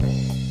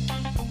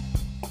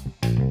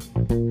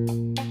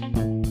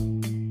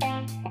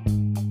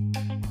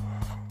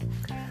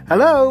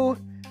Hello,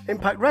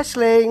 Impact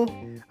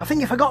Wrestling. I think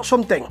you forgot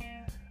something.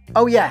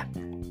 Oh yeah,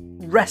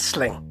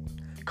 wrestling.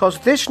 Because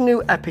this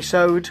new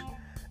episode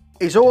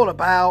is all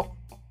about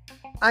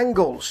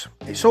angles.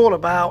 It's all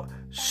about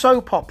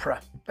soap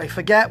opera. They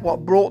forget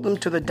what brought them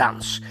to the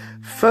dance.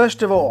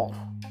 First of all,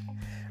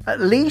 at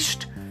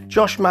least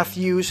Josh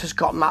Matthews has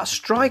got Matt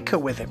Striker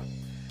with him.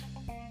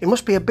 He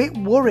must be a bit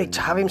worried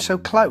to have him so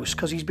close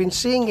because he's been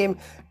seeing him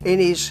in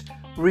his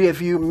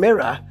rearview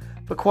mirror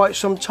for quite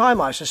some time,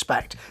 I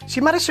suspect.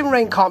 See, Madison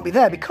Rayne can't be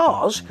there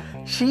because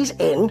she's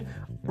in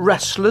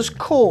Wrestler's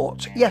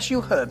Court. Yes, you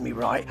heard me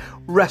right.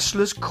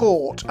 Wrestler's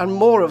Court. And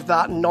more of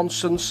that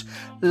nonsense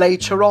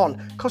later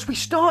on. Because we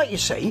start, you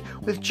see,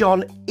 with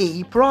John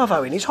E.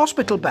 Bravo in his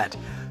hospital bed.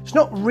 It's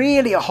not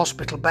really a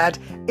hospital bed.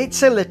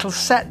 It's a little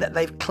set that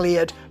they've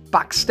cleared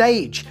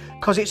backstage.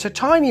 Because it's a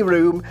tiny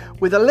room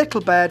with a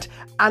little bed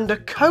and a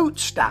coat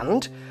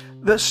stand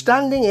that's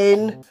standing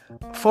in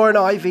for an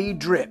IV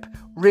drip.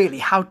 Really,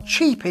 how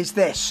cheap is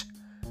this?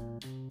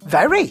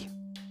 Very.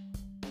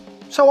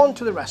 So on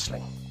to the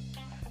wrestling.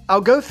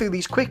 I'll go through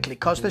these quickly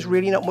because there's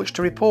really not much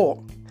to report.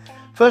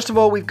 First of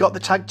all, we've got the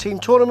tag team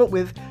tournament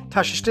with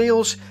Tasha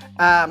Steelz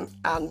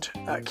and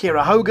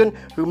Kiera Hogan,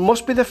 who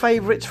must be the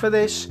favourites for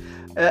this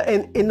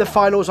in the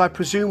finals, I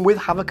presume, with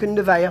Havoc and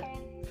Nevaeh,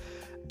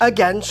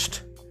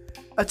 against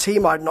a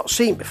team I've not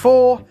seen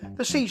before,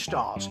 the Sea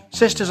Stars.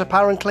 Sisters,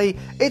 apparently.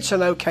 It's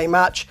an okay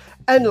match,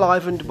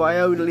 enlivened by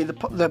only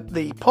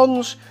the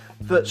puns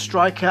that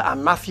Striker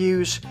and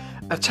Matthews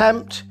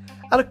attempt.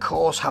 And of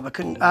course, Havoc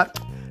and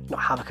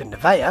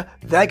Nevaeh,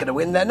 they're going to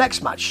win their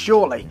next match,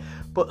 surely.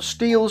 But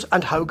Steelz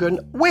and Hogan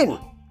win.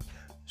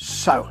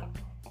 So,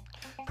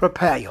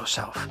 prepare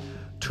yourself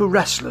to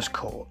Wrestler's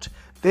Court.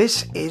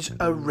 This is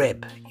a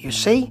rib, you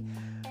see?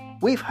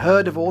 We've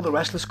heard of all the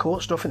Wrestler's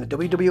Court stuff in the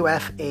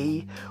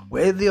WWFE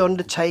with The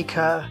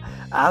Undertaker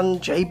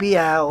and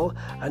JBL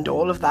and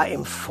all of that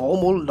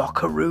informal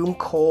locker room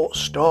court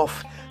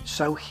stuff.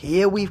 So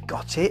here we've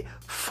got it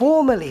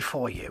formally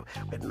for you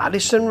with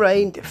Madison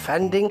Rayne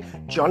defending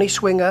Johnny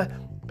Swinger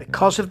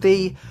because of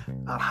the,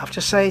 I'll have to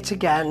say it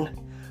again,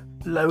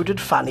 loaded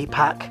fanny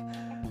pack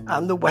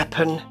and the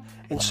weapon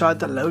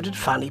inside the loaded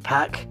fanny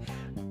pack.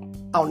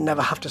 I'll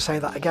never have to say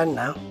that again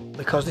now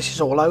because this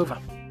is all over.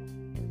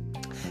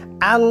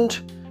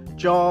 And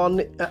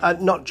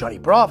not Johnny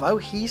Bravo,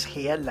 he's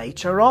here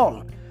later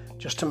on.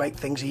 Just to make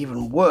things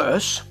even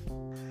worse,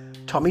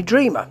 Tommy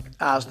Dreamer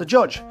as the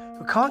judge,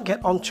 who can't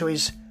get onto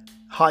his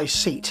high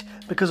seat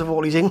because of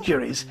all his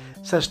injuries,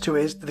 says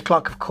to the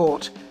clerk of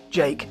court,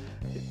 Jake,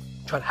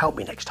 try and help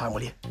me next time,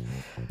 will you?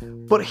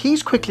 But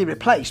he's quickly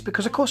replaced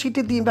because, of course, he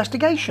did the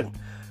investigation.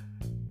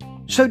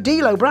 So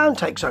D'Lo Brown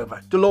takes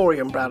over,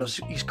 DeLorean Brown, as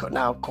he's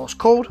now, of course,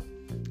 called,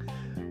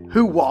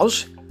 who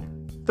was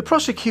the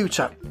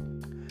prosecutor.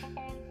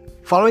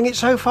 Following it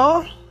so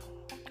far?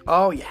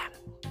 Oh, yeah.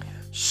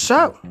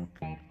 So,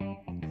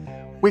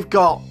 we've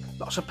got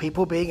lots of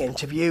people being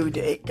interviewed.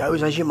 It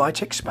goes as you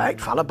might expect.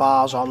 Falla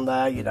Bar's on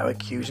there,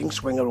 accusing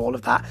Swinger, all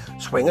of that.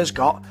 Swinger's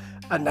got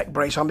a neck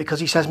brace on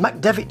because he says,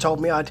 Mac Devitt told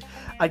me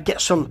I'd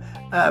get some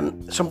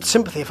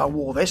sympathy if I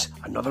wore this.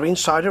 Another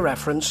insider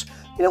reference.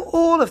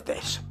 All of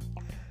this.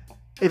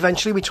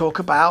 Eventually we talk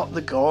about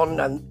the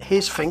gun and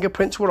his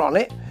fingerprints were on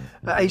it.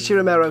 AC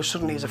Romero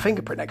suddenly is a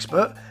fingerprint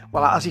expert.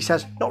 Well, as he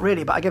says, not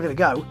really, but I give it a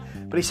go.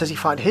 But he says he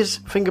found his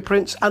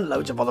fingerprints and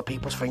loads of other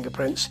people's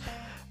fingerprints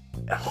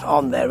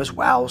on there as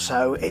well.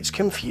 So it's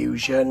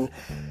confusion.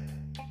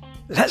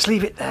 Let's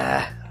leave it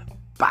there.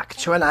 Back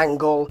to an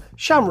angle.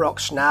 Shamrock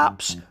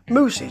snaps.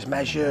 Moose is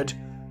measured.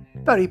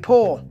 Very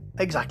poor.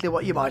 Exactly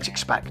what you might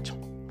expect.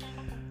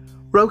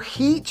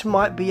 Rohit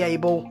might be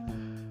able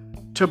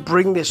to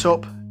bring this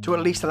up to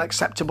at least an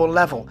acceptable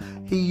level.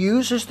 He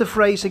uses the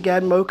phrase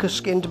again,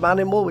 mocha-skinned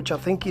manimal, which I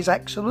think is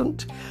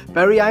excellent.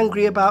 Very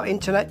angry about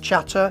internet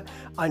chatter.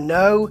 I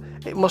know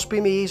it must be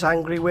me he's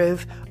angry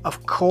with.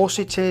 Of course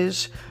it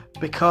is,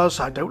 because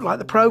I don't like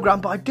the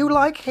programme, but I do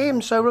like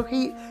him. So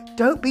Rohit,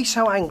 don't be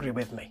so angry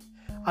with me.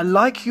 I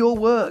like your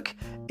work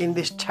in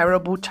this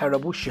terrible,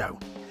 terrible show.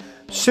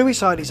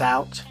 Suicide is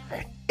out.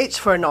 It's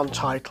for a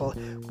non-title.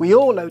 We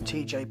all know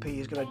TJP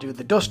is going to do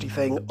the Dusty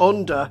thing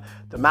under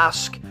the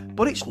mask,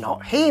 but it's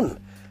not him.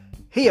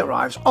 He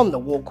arrives on the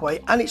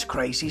walkway and it's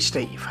Crazy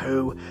Steve,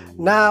 who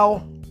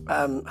now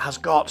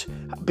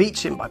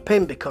beats him by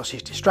pin because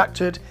he's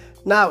distracted,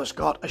 now has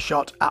got a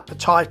shot at the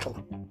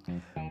title.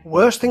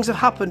 Worse things have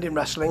happened in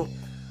wrestling,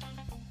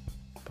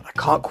 but I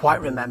can't quite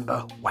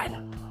remember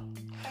when.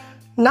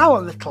 Now a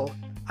little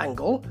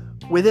angle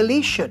with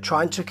Alicia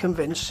trying to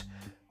convince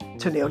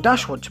Tenille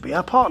Dashwood to be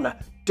her partner.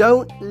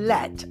 Don't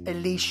let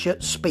Alicia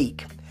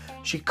speak.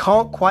 She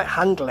can't quite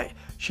handle it.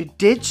 She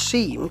did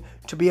seem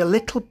to be a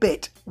little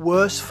bit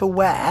worse for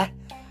wear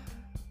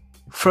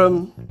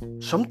from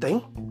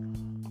something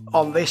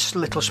on this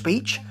little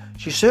speech.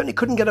 She certainly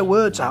couldn't get her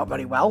words out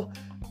very well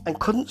and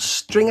couldn't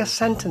string a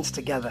sentence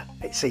together,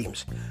 it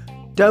seems.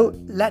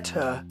 Don't let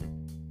her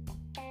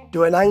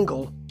do an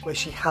angle where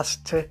she has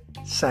to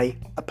say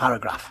a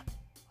paragraph.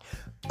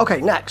 Okay,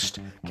 next,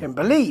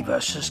 Kimberly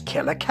versus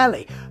Killer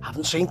Kelly.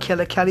 Haven't seen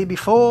Killer Kelly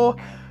before.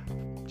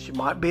 She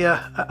might be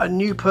a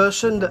new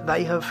person that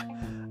they have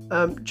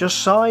just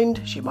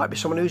signed. She might be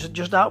someone who's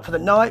just out for the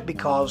night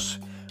because,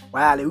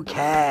 well, who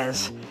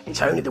cares?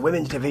 It's only the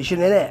women's division,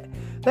 innit?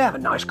 They have a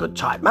nice, good,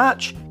 tight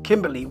match.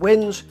 Kimberly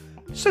wins.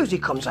 Susie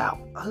comes out.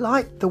 I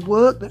like the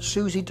work that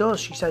Susie does.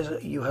 She says,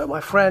 "You hurt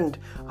my friend.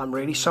 I'm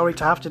really sorry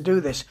to have to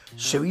do this."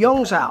 Su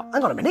Young's out.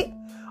 Hang on a minute.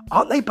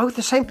 Aren't they both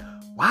the same?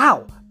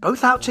 Wow,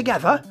 both out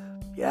together?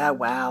 Yeah,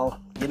 well,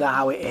 you know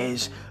how it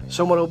is.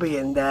 Someone will be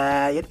in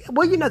there.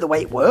 Well, you know the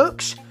way it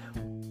works.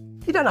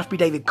 You don't have to be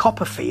David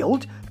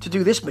Copperfield to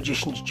do this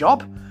magician's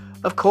job.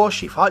 Of course,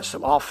 she fights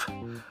them off.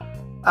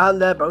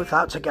 And they're both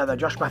out together.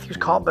 Josh Matthews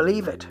can't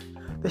believe it.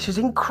 This is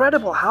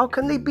incredible. How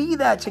can they be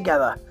there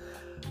together?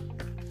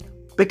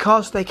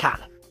 Because they can.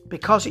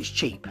 Because it's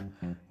cheap.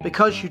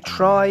 Because you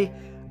try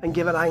and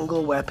give an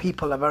angle where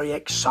people are very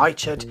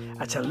excited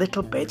at a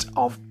little bit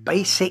of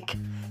basic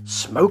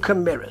smoke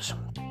and mirrors.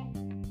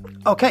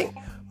 Okay,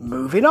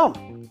 moving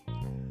on.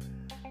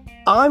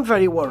 I'm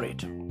very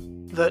worried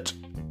that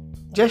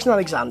Jason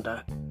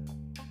Alexander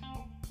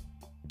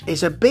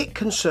is a bit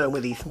concerned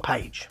with Ethan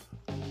Page.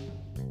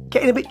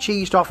 Getting a bit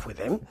cheesed off with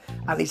him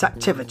and his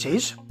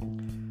activities.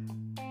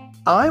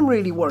 I'm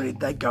really worried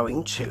they're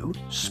going to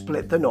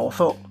split the North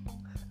up.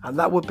 And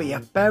that would be a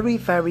very,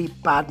 very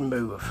bad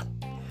move.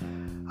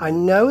 I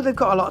know they've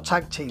got a lot of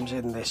tag teams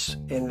in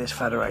this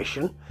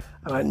federation.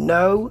 And I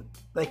know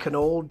they can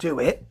all do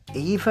it,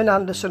 even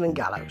Anderson and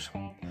Gallows.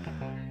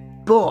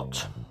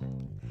 But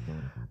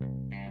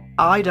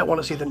I don't want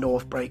to see the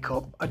North break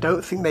up. I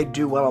don't think they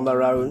do well on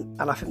their own,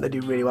 and I think they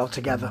do really well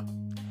together.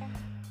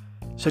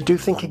 So do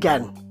think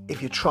again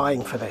if you're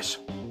trying for this.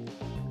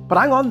 But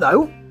hang on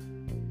though,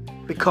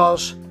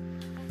 because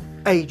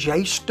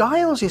AJ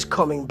Styles is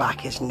coming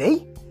back, isn't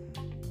he?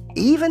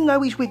 Even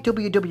though he's with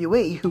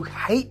WWE, who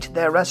hate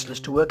their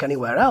wrestlers to work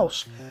anywhere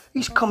else,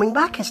 he's coming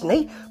back, isn't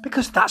he?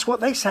 Because that's what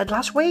they said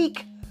last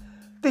week.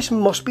 This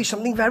must be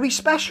something very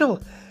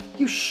special.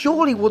 You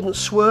surely wouldn't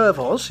swerve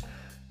us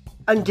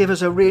and give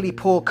us a really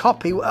poor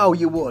copy. Oh,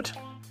 you would.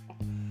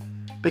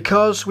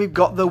 Because we've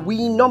got the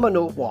wee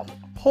nominal one,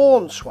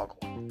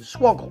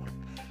 Hornswoggle,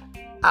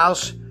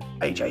 as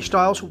AJ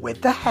Styles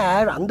with the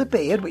hair and the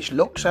beard, which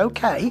looks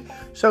okay.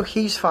 So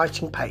he's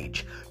fighting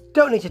Page.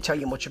 Don't need to tell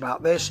you much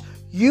about this.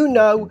 You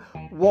know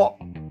what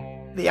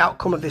the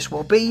outcome of this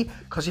will be,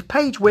 because if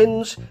Page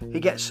wins, he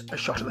gets a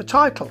shot at the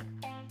title.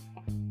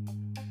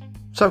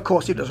 So of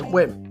course he doesn't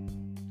win,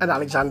 and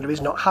Alexander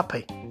is not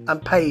happy,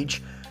 and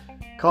Page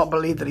can't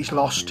believe that he's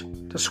lost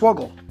to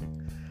Swoggle.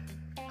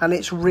 And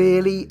it's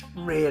really,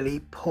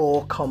 really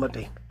poor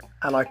comedy,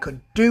 and I could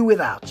do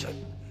without it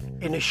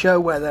in a show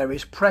where there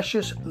is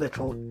precious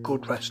little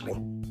good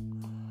wrestling.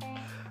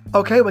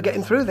 Okay, we're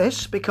getting through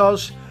this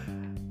because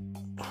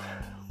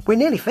we're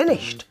nearly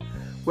finished.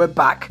 We're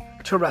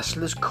back to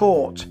Wrestler's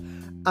Court,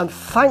 and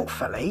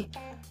thankfully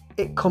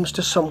it comes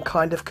to some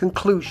kind of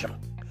conclusion,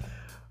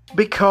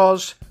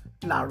 because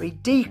Larry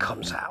D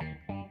comes out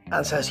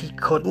and says he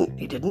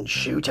didn't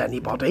shoot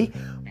anybody,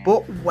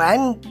 but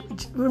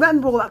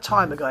remember all that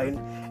time ago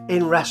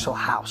in Wrestle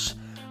House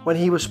when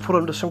he was put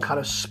under some kind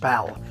of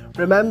spell,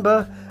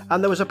 remember?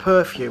 And there was a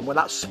perfume when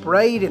that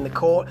sprayed in the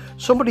court.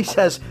 Somebody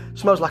says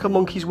smells like a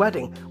monkey's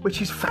wedding, which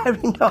is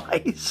very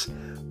nice,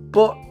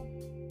 but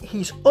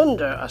he's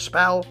under a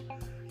spell.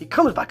 He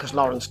comes back as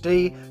Lawrence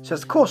D,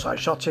 says, "Of course I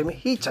shot him,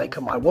 he'd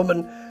taken my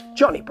woman."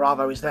 Johnny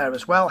Bravo is there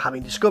as well,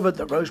 having discovered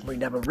that Rosemary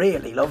never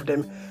really loved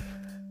him.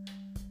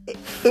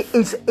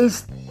 Is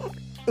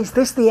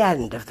this the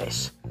end of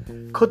this?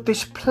 Could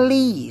this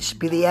please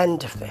be the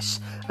end of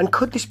this? And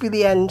could this be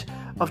the end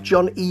of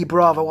John E.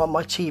 Bravo on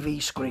my TV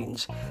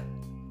screens?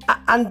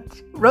 And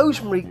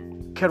Rosemary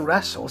can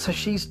wrestle, so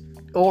she's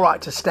all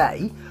right to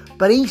stay,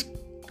 but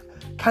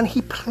can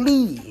he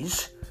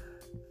please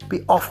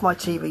be off my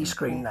TV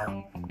screen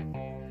now?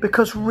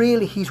 Because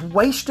really, he's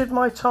wasted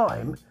my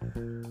time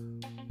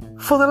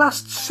for the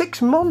last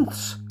 6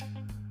 months.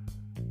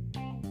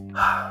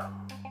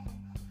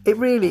 It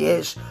really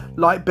is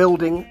like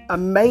building a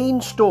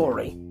main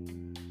story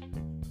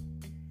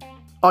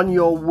on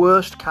your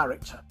worst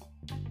character,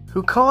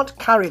 who can't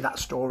carry that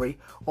story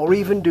or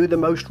even do the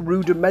most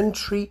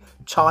rudimentary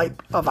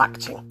type of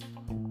acting.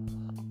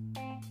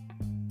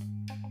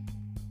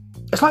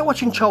 It's like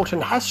watching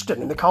Charlton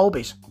Heston in the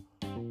Colbys.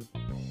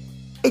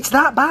 It's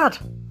that bad.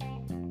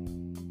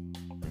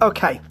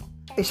 Okay,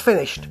 it's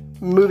finished.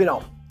 Moving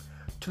on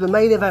to the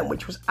main event,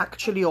 which was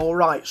actually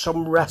alright,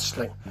 some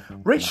wrestling.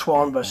 Rich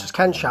Swann versus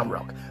Ken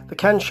Shamrock. The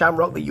Ken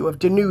Shamrock that you have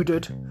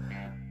denuded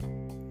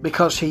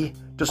because he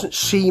doesn't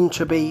seem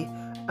to be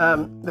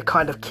the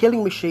kind of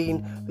killing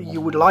machine that you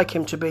would like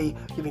him to be.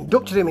 You've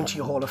inducted him into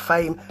your Hall of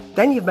Fame,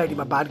 then you've made him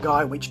a bad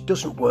guy, which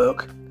doesn't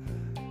work.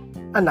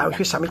 And now he's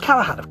with Sami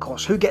Callihan, of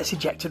course, who gets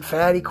ejected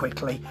fairly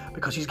quickly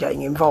because he's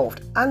getting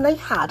involved. And they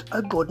had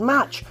a good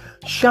match.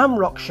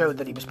 Shamrock showed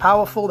that he was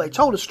powerful, they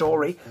told a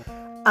story,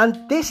 and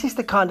this is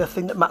the kind of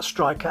thing that Matt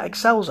Striker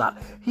excels at.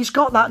 He's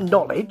got that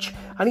knowledge,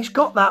 and he's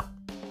got that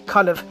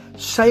kind of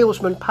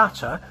salesman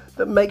patter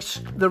that makes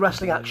the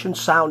wrestling action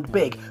sound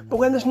big. But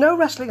when there's no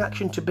wrestling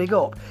action to big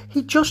up,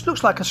 he just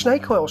looks like a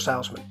snake oil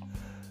salesman.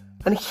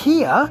 And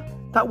here,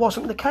 that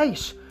wasn't the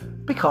case,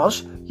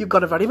 because you've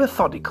got a very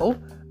methodical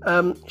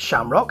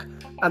Shamrock,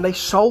 and they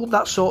sold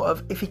that sort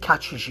of, if he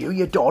catches you,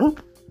 you're done,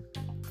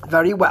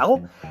 very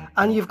well.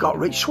 And you've got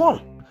Rich Swann,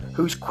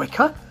 who's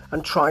quicker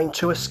and trying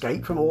to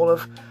escape from all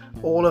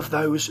of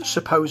those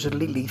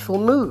supposedly lethal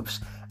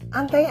moves.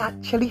 And they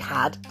actually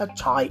had a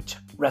tight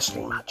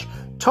wrestling match,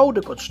 told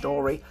a good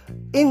story.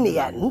 In the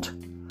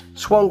end,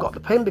 Swann got the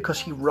pin because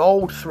he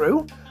rolled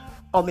through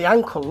on the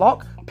ankle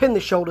lock, pinned the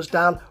shoulders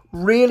down,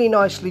 really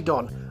nicely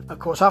done. Of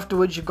course,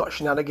 afterwards you've got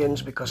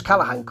shenanigans because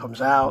Callahan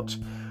comes out,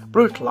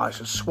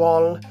 brutalises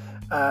Swann,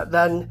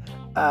 then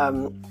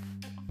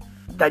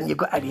you've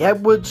got Eddie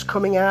Edwards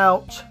coming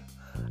out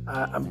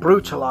and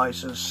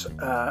brutalises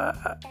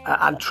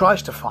and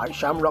tries to fight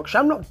Shamrock.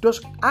 Shamrock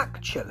does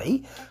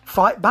actually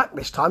fight back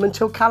this time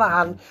until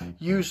Callahan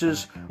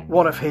uses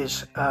one of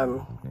his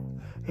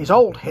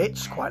old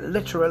hits, quite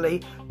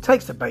literally,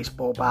 takes the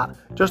baseball bat,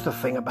 does the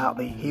thing about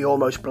the he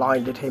almost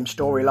blinded him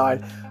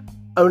storyline.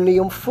 Only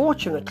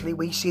unfortunately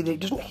we see that it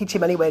doesn't hit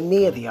him anywhere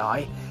near the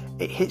eye,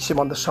 it hits him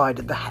on the side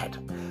of the head.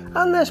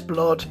 And there's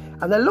blood,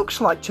 and there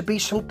looks like to be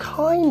some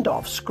kind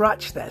of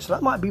scratch there, so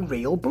that might be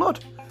real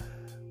blood.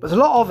 There's a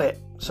lot of it,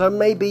 so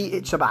maybe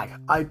it's a bag,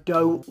 I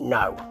don't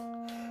know.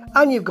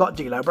 And you've got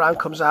D'Lo Brown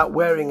comes out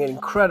wearing an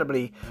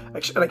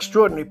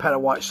extraordinary pair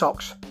of white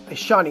socks. He's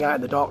shining out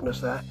in the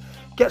darkness there.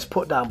 Gets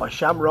put down by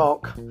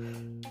Shamrock.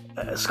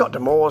 Scott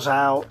D'Amore's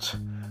out.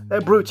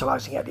 They're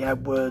brutalising Eddie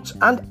Edwards.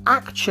 And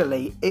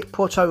actually, it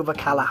put over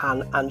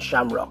Callahan and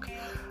Shamrock.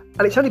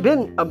 And it's only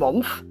been a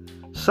month,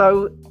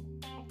 so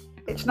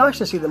it's nice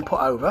to see them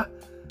put over.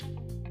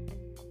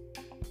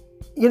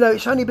 You know,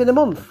 it's only been a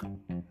month.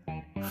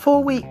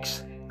 4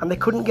 weeks, and they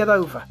couldn't get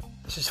over.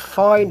 This has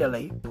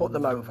finally put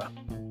them over.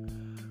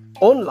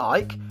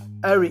 Unlike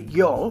Eric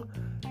Young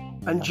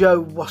and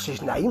Joe, what's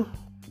his name?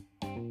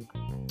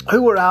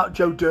 Who were out,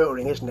 Joe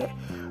Doering, isn't it?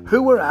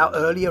 Who were out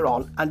earlier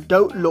on and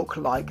don't look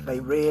like they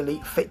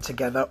really fit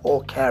together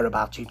or care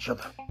about each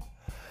other.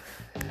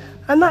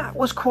 And that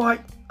was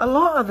quite a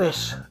lot of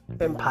this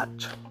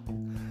Impact.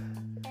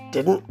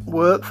 Didn't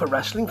work for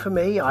wrestling for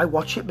me. I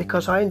watch it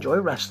because I enjoy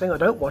wrestling. I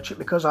don't watch it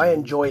because I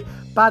enjoy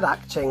bad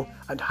acting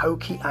and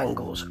hokey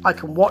angles. I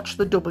can watch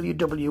the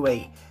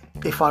WWE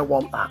if I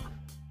want that.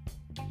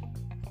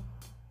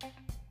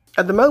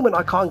 At the moment,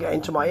 I can't get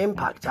into my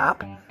Impact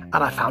app, and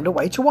I found a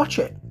way to watch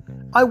it.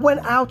 I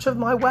went out of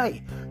my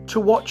way to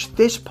watch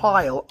this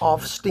pile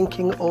of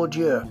stinking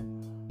ordure.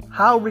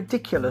 How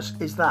ridiculous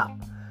is that?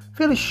 I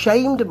feel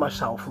ashamed of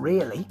myself,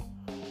 really.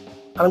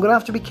 And I'm going to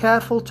have to be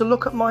careful to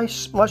look at my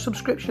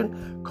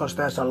subscription, because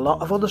there's a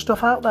lot of other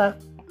stuff out there.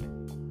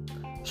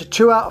 It's a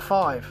 2 out of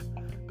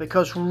 5,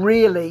 because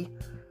really,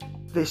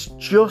 this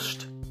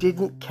just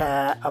didn't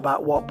care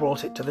about what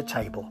brought it to the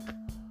table.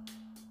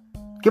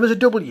 Give us a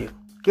W.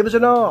 Give us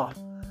an R.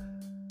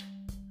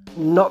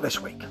 Not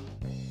this week.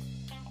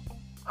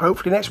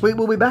 Hopefully next week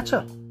will be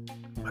better.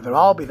 Whether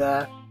I'll be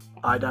there,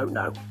 I don't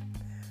know.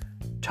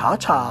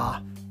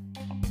 Ta-ta.